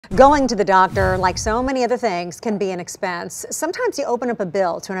Going to the doctor, like so many other things, can be an expense. Sometimes you open up a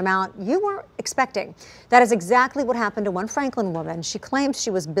bill to an amount you weren't expecting. That is exactly what happened to one Franklin woman. She claims she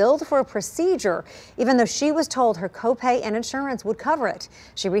was billed for a procedure, even though she was told her copay and insurance would cover it.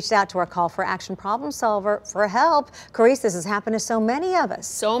 She reached out to our Call for Action problem solver for help. Carice, this has happened to so many of us.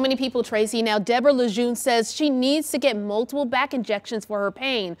 So many people, Tracy. Now, Deborah LeJeune says she needs to get multiple back injections for her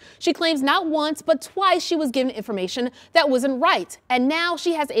pain. She claims not once, but twice she was given information that wasn't right. And now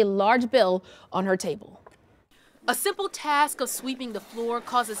she has a large bill on her table. A simple task of sweeping the floor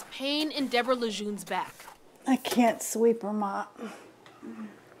causes pain in Deborah LeJeune's back. I can't sweep or mop.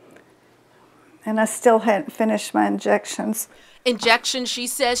 And I still hadn't finished my injections. Injections she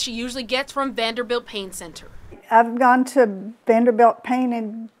says she usually gets from Vanderbilt Pain Center. I've gone to Vanderbilt Pain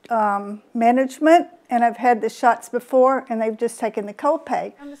and Management, and I've had the shots before, and they've just taken the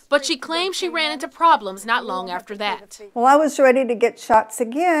copay. But she claims she ran into problems not long after that. Well, I was ready to get shots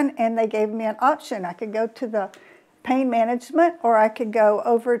again, and they gave me an option. I could go to the pain management, or I could go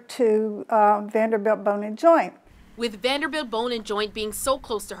over to Vanderbilt Bone and Joint. With Vanderbilt Bone and Joint being so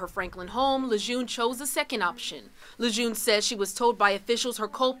close to her Franklin home, LeJeune chose the second option. LeJeune says she was told by officials her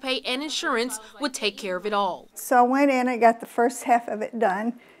copay and insurance would take care of it all. So I went in and got the first half of it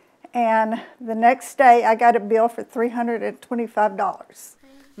done, and the next day I got a bill for $325.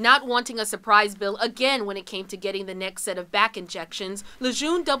 Not wanting a surprise bill again when it came to getting the next set of back injections,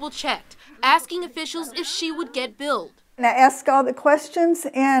 LeJeune double-checked, asking officials if she would get billed. And I asked all the questions,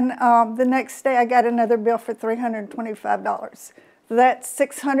 and the next day I got another bill for $325. So that's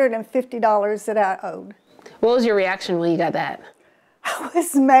 $650 that I owed. What was your reaction when you got that? I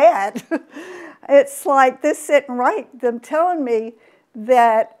was mad. It's like this sitting right, them telling me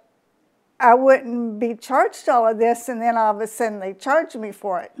that I wouldn't be charged all of this, and then all of a sudden they charged me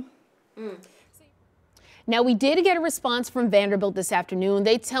for it. Now, we did get a response from Vanderbilt this afternoon.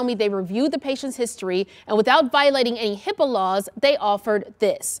 They tell me they reviewed the patient's history, and without violating any HIPAA laws, they offered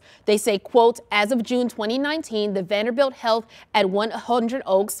this. They say, quote, as of June 2019, the Vanderbilt Health at 100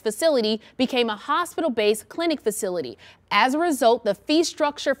 Oaks facility became a hospital-based clinic facility. As a result, the fee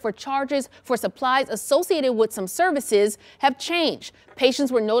structure for charges for supplies associated with some services have changed.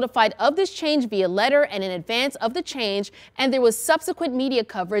 Patients were notified of this change via letter and in advance of the change, and there was subsequent media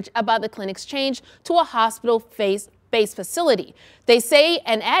coverage about the clinic's change to a hospital-based facility. They say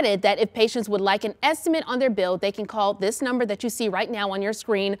and added that if patients would like an estimate on their bill, they can call this number that you see right now on your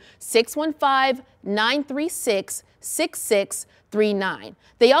screen, 615-936-6639.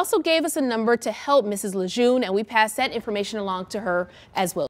 They also gave us a number to help Mrs. LeJeune, and we passed that information along to her as well.